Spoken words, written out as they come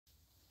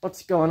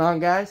What's going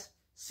on, guys?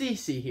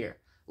 CC here.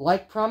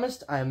 Like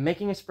promised, I am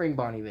making a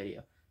Springbonnie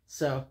video.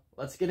 So,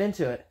 let's get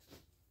into it.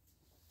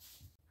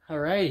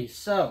 Alrighty,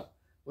 so,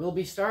 we'll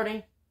be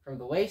starting from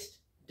the waist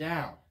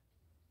down.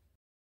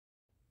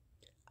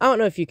 I don't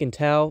know if you can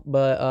tell,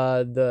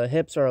 but the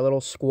hips are a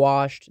little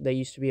squashed. They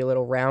used to be a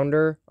little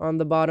rounder on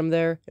the bottom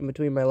there, in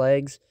between my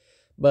legs.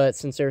 But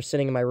since they were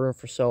sitting in my room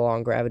for so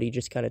long, gravity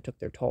just kind of took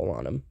their toll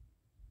on them.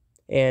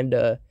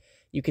 And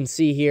you can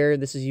see here,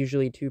 this is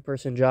usually a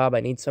two-person job. I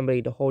need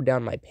somebody to hold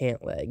down my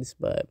pant legs,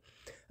 but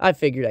I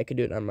figured I could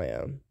do it on my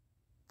own.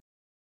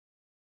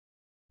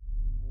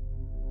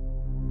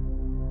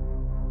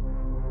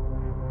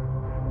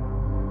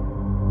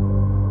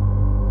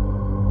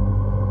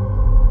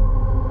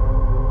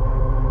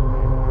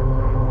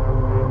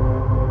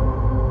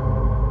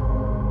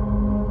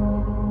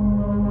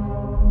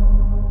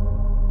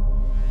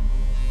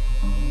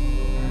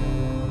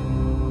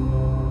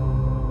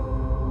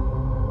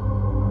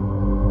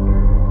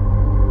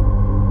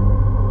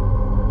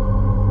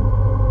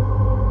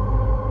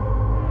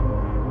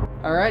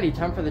 Alrighty,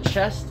 time for the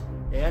chest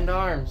and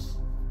arms.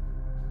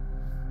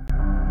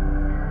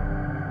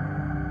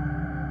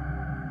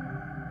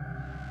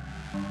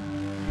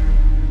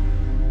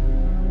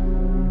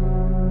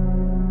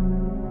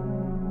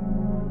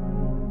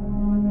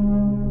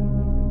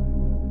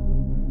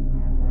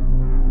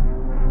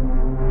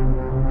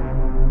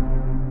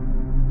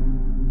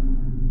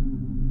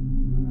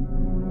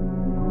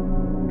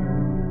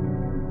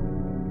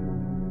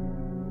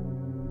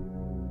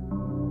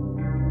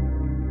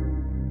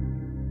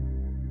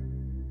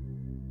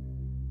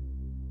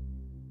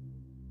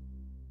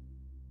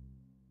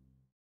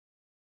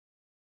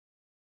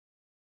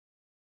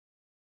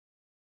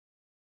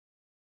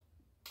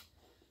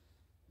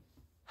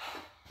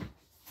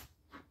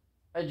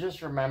 I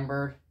just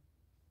remembered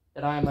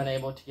that I am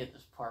unable to get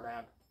this part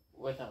out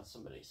without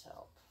somebody's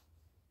help.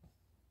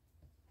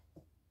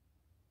 It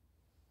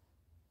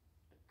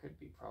could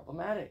be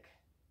problematic.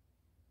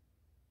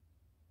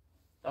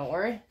 Don't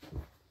worry.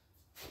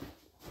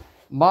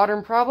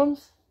 Modern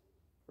problems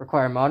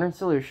require modern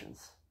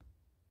solutions.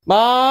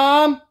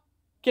 Mom!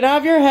 Can I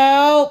have your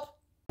help?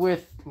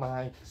 With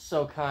my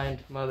so kind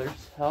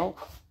mother's help,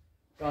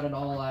 got it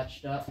all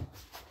latched up.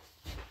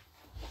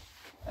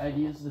 I'd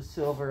use the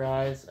silver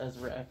eyes as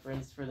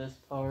reference for this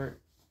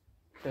part,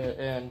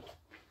 and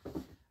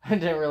I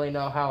didn't really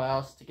know how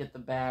else to get the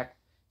back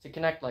to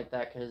connect like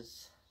that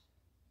because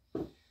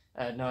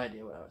I had no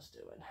idea what I was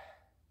doing.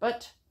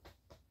 But,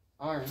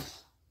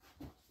 arms.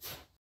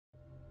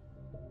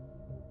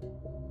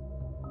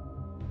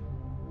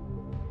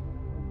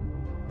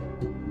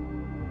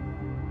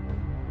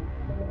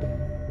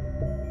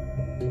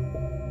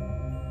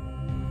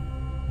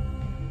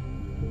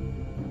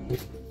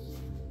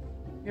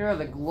 Here are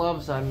the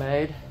gloves I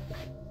made.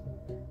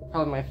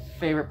 Probably my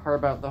favorite part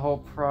about the whole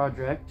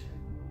project.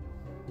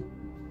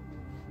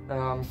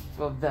 Well,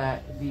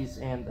 these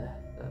and the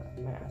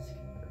mask,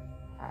 or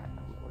hat,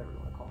 whatever you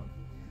want to call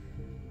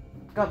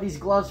it. Got these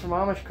gloves from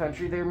Amish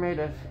country. They're made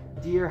of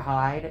deer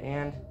hide,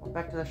 and went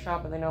back to the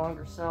shop and they no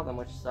longer sell them,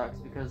 which sucks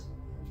because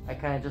I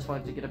kind of just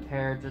wanted to get a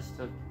pair just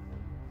to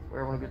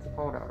wear when it gets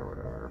pulled out or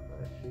whatever,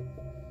 but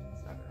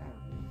it's not gonna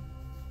happen.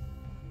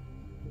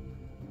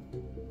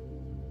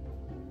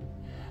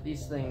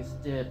 These things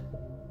did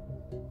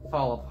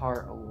fall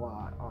apart a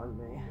lot on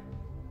me,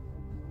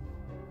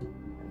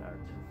 and are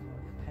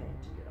definitely a pain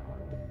to get on.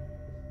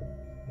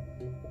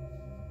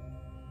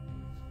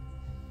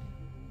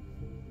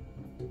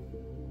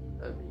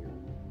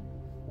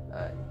 I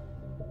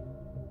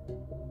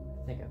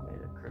think I've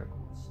made a critical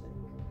mistake.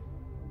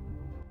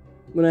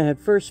 When I had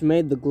first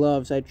made the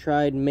gloves, I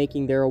tried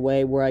making there a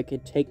way where I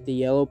could take the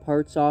yellow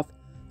parts off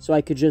so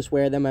I could just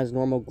wear them as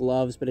normal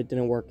gloves, but it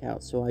didn't work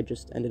out, so I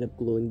just ended up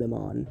gluing them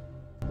on.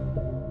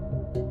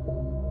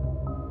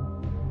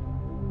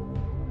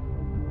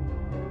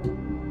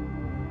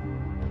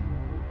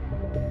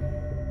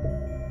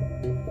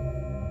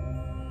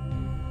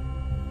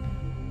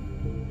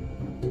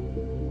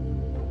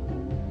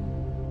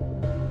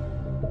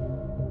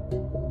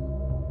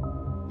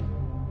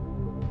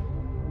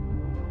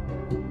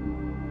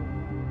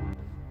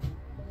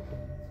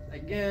 I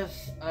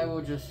guess I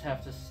will just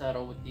have to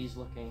settle with these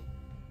looking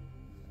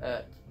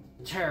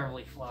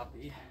terribly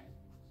floppy.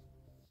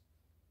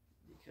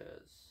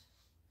 Because,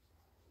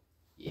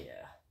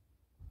 yeah.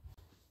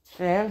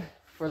 And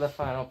for the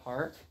final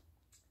part,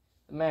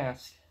 the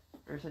mask.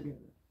 First I gotta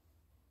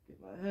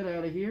get my head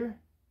out of here.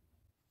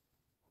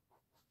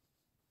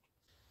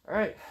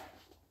 Alright.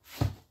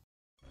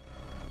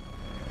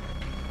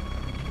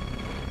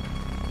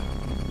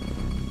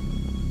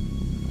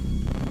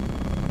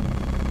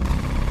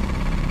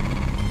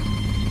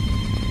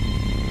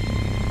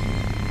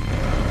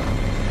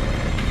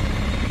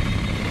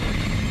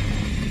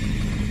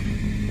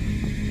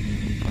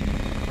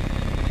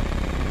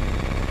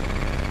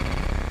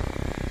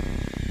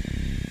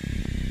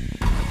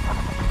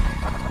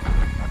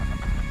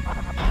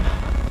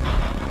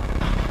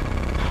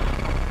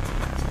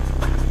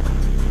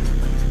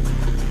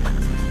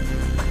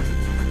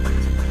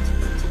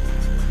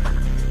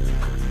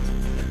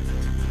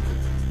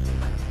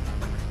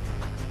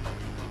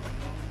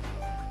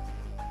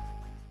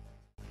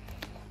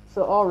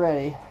 So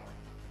already,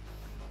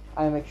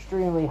 I am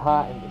extremely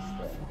hot in this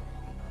thing.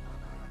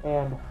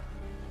 And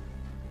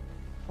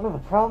one of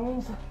the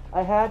problems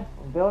I had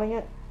when building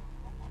it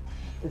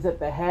is that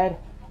the head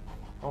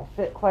don't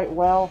fit quite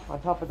well on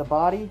top of the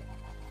body.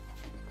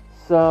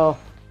 So,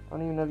 I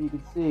don't even know if you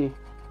can see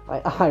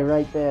my eye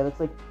right there. That's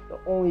like the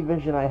only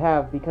vision I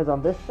have, because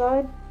on this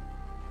side,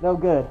 no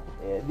good.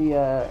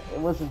 It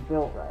wasn't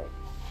built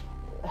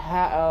right.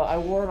 I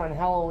wore it on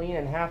Halloween,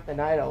 and half the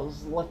night I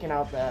was looking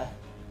out the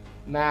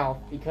mouth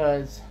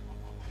because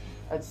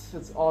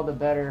that's all the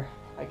better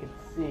I could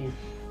see.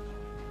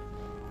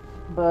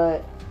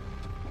 But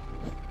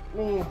I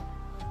mean,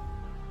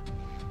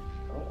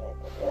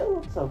 it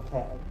looks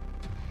okay.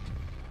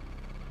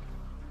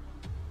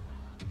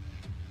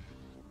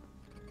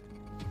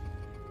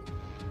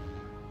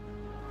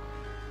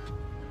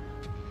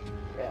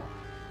 Yeah.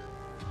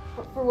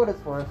 For what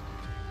it's worth,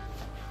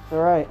 it's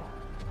alright.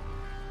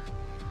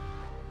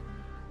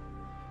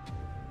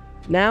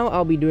 Now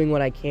I'll be doing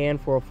what I can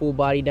for a full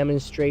body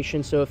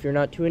demonstration, so if you're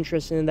not too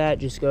interested in that,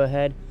 just go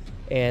ahead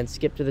and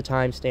skip to the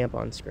timestamp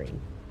on screen.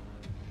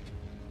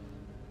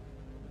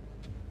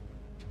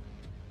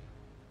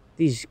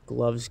 These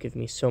gloves give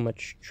me so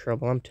much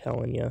trouble, I'm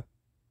telling you.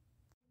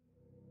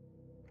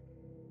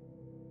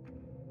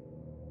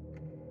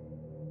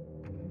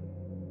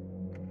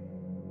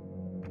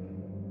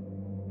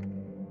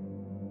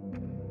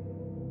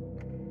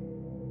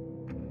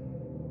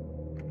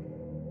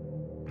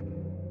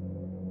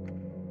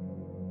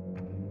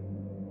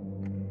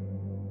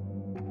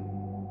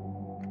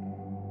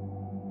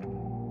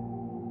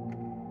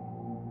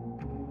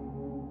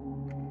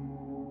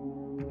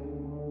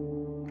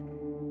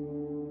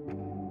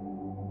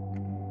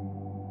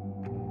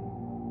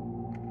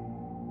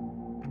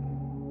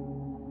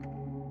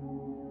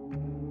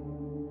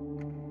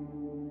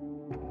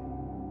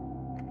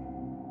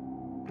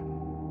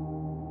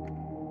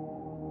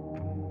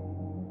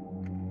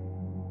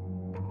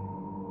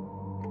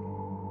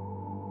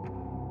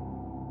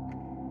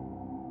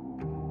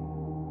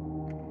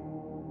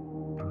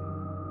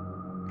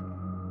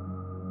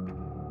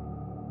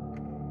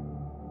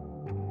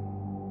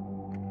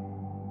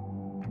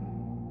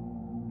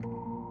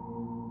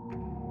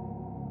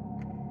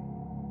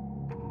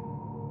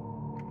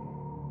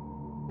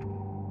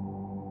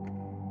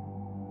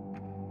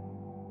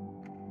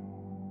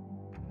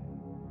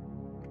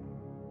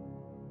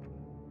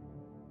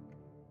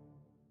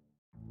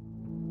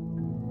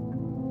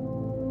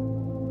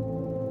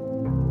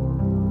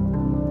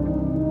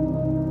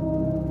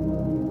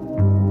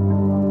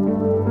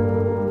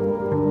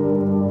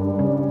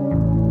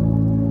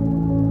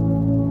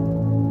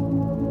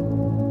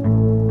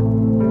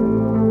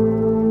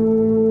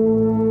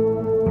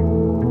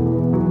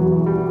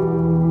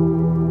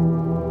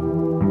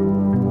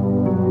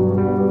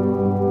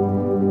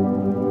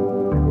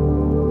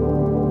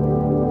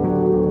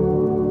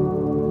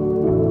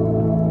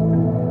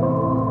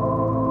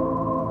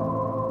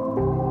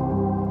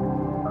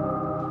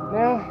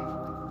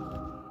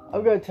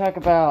 I'm going to talk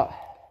about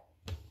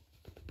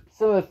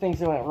some of the things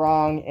that went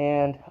wrong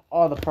and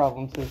all the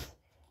problems this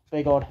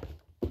big old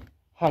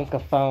hunk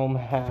of foam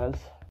has.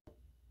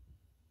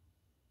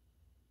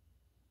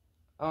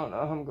 I don't know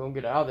how I'm going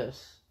to get out of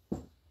this.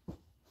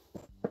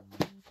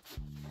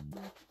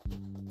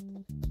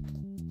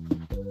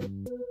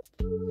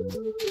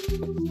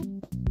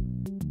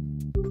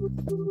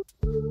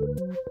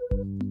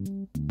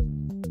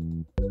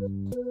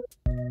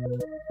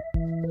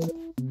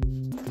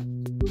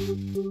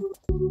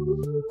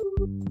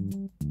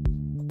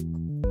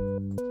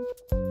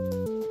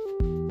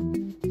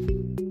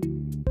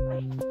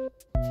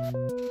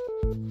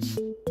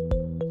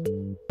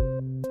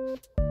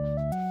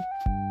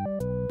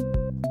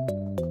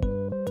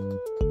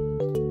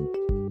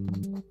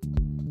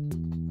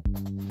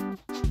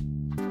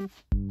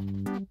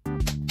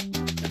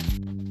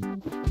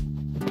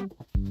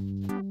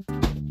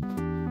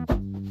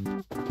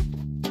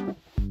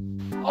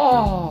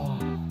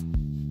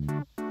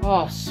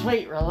 Oh,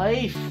 sweet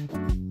relief.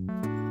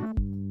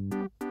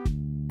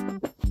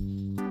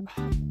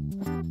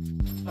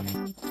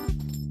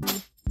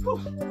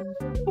 Okay.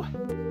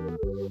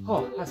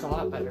 Oh, that's a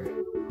lot better.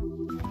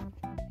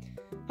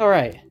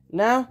 Alright,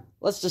 now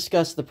let's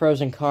discuss the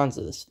pros and cons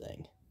of this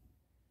thing.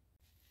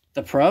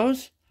 The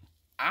pros?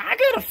 I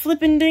got a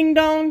flippin'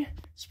 ding-dong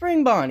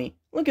Springbonnie.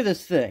 Look at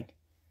this thing.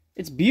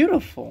 It's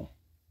beautiful.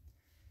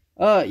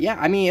 Yeah,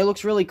 I mean, it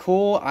looks really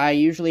cool. I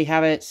usually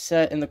have it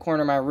set in the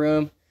corner of my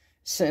room,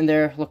 sitting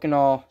there looking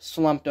all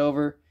slumped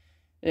over.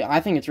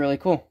 I think it's really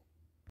cool.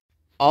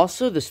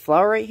 Also, this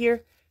flower right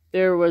here,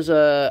 there was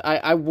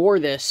I wore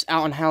this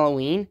out on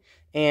Halloween,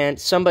 and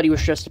somebody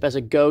was dressed up as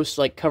a ghost,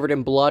 like covered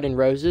in blood and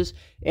roses,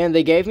 and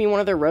they gave me one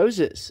of their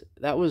roses.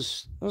 That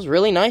was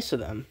really nice of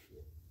them.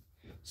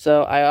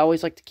 So I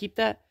always like to keep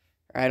that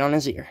right on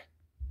his ear.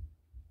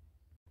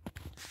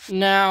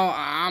 Now,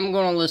 I'm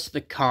going to list the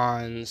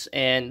cons,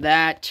 and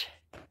that's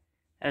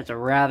a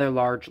rather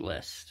large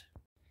list.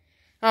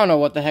 I don't know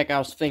what the heck I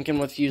was thinking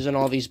with using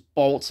all these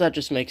bolts. That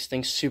just makes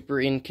things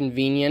super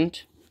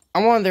inconvenient.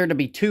 I wanted there to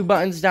be 2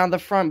 buttons down the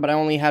front, but I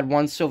only had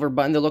 1 silver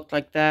button that looked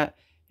like that.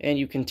 And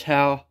you can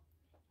tell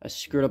I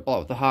screwed up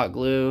all of the hot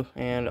glue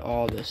and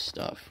all this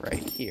stuff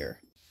right here.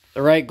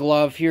 The right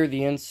glove here,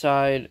 the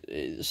inside,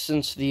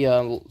 since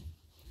the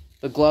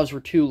gloves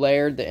were 2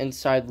 layered, the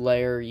inside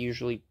layer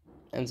usually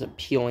ends up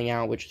peeling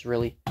out, which is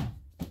really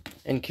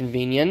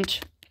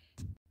inconvenient.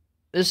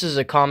 This is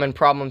a common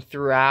problem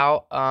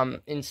throughout.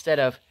 Instead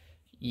of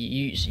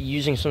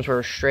using some sort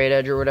of straight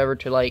edge or whatever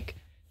to like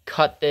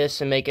cut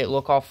this and make it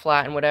look all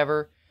flat and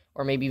whatever,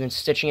 or maybe even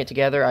stitching it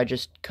together, I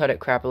just cut it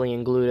crappily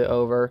and glued it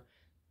over.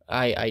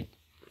 I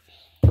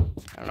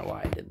don't know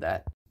why I did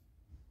that.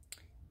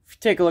 If you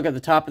take a look at the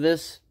top of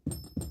this,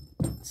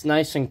 it's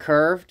nice and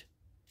curved.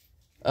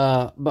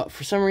 But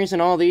for some reason,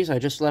 all these, I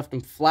just left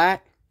them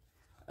flat.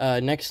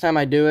 Next time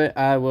I do it,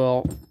 I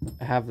will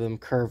have them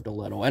curved a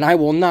little. And I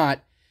will not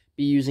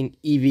be using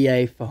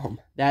EVA foam.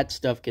 That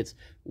stuff gets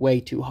way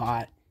too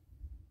hot.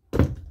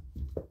 You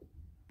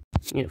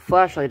need a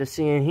flashlight to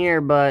see in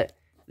here, but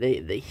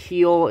the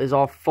heel is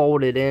all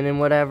folded in and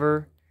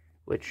whatever,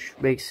 which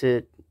makes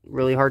it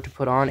really hard to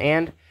put on.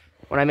 And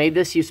when I made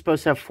this, you're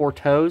supposed to have 4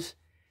 toes.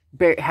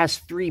 It has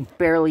 3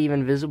 barely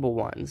even visible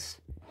ones.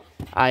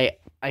 I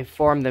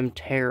formed them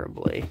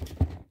terribly.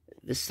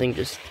 This thing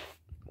just,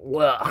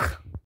 ugh.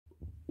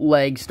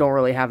 Legs don't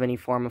really have any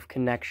form of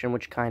connection,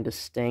 which kind of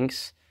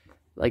stinks.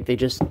 Like they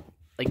just,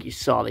 like you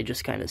saw, they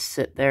just kind of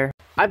sit there.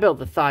 I built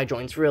the thigh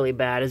joints really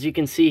bad. As you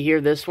can see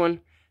here, this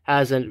one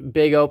has a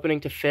big opening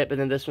to fit, but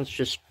then this one's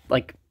just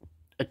like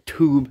a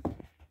tube.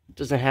 It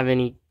doesn't have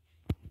any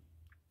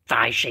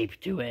thigh shape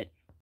to it.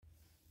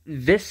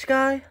 This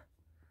guy,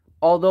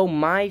 although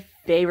my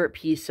favorite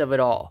piece of it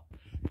all,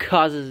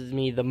 causes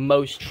me the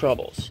most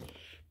troubles.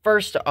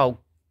 First, oh,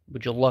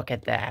 would you look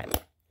at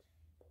that?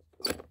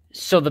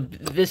 So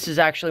this is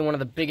actually one of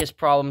the biggest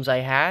problems I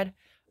had.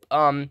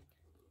 I'm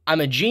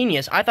a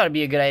genius. I thought it'd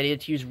be a good idea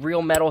to use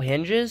real metal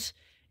hinges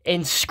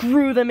and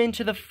screw them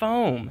into the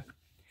foam.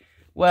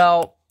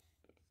 Well,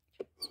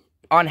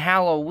 on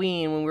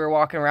Halloween, when we were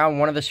walking around,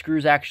 one of the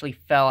screws actually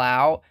fell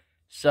out.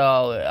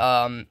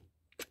 So,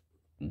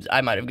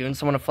 I might have given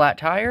someone a flat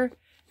tire.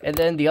 And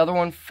then the other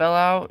one fell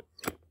out.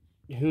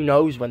 Who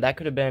knows when? That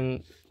could have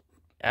been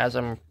as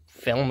I'm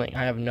filming.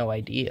 I have no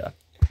idea.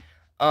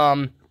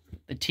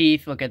 The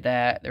teeth, look at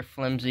that. They're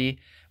flimsy.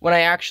 When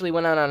I actually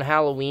went out on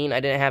Halloween,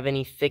 I didn't have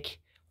any thick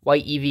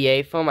white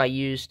EVA foam. I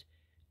used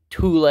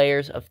 2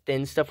 layers of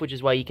thin stuff, which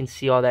is why you can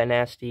see all that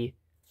nasty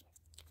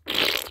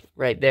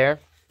right there.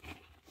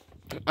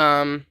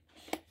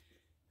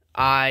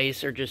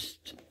 Eyes are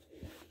just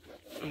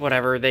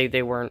whatever.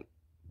 They weren't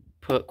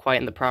put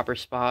quite in the proper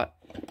spot.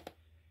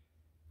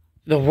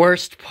 The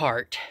worst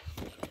part,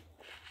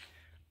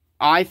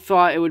 I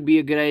thought it would be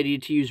a good idea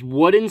to use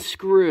wooden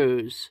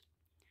screws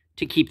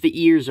to keep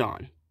the ears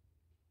on.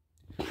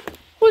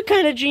 What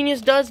kind of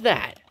genius does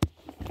that?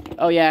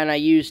 Oh yeah, and I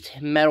used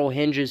metal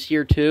hinges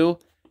here too.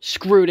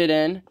 Screwed it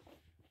in.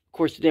 Of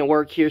course, it didn't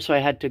work here, so I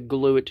had to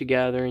glue it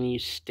together and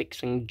use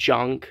sticks and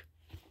junk.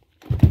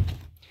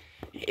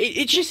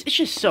 It's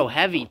just so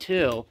heavy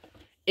too.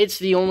 It's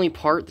the only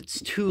part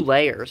that's 2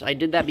 layers. I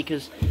did that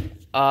because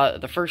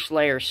the first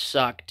layer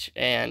sucked,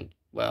 and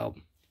well,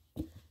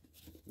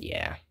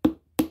 yeah.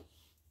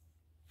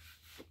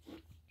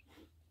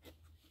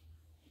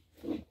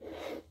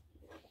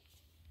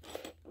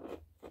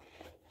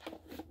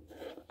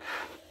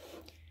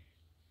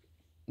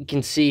 You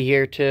can see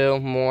here too,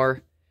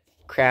 more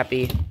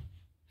crappy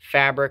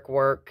fabric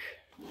work.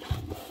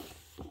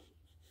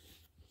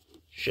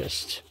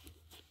 Just,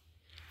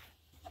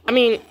 I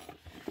mean,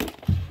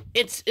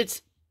 it's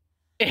it's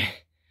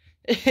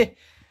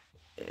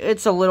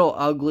a little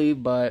ugly,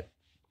 but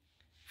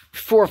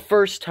for a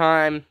first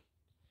time,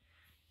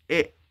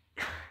 it's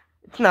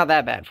not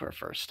that bad for a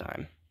first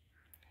time.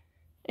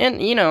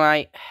 And you know,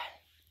 I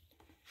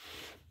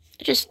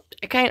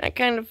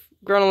kind of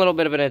grown a little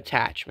bit of an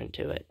attachment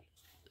to it.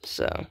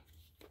 So,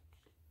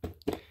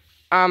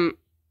 I'm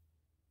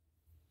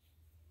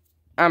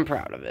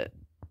proud of it.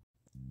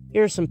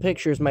 Here's some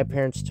pictures my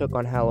parents took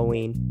on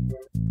Halloween.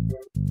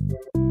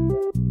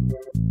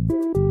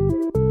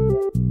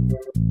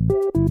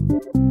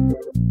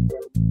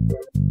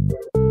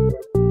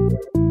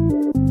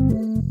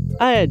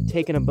 I had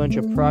taken a bunch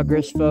of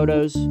progress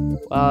photos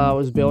while I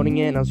was building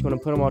it, and I was going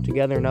to put them all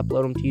together and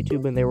upload them to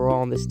YouTube, and they were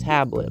all on this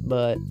tablet,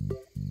 but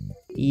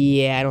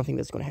yeah, I don't think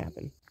that's going to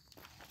happen.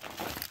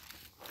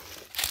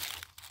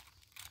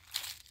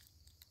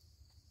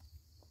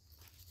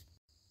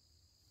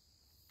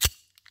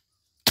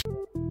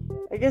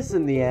 I guess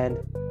in the end,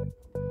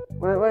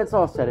 when it's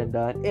all said and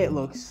done, it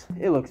looks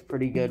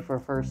pretty good for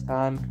a first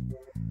time.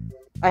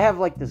 I have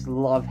like this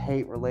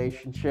love-hate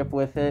relationship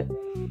with it,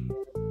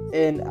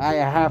 and I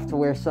have to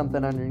wear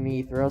something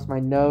underneath, or else my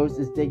nose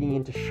is digging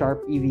into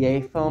sharp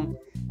EVA foam.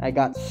 I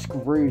got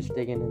screws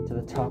digging into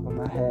the top of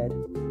my head.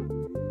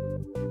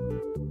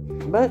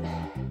 But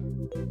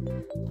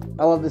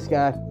I love this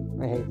guy.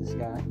 I hate this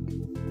guy.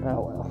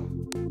 Oh well.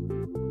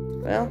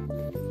 Well,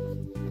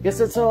 guess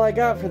that's all I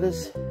got for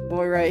this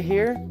boy right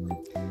here.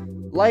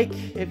 like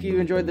if you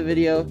enjoyed the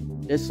video,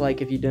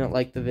 dislike if you didn't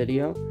like the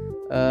video.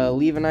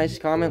 Leave a nice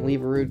comment,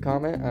 leave a rude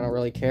comment. I don't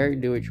really care. You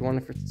do what you want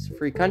if it's a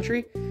free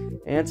country.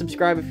 And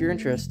subscribe if you're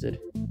interested.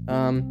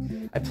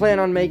 I plan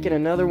on making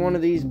another one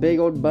of these big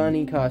old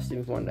bunny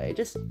costumes one day.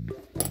 Just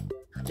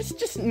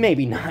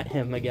maybe not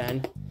him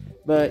again.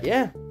 But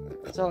yeah,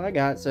 that's all I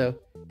got. So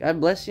God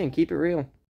bless you and keep it real.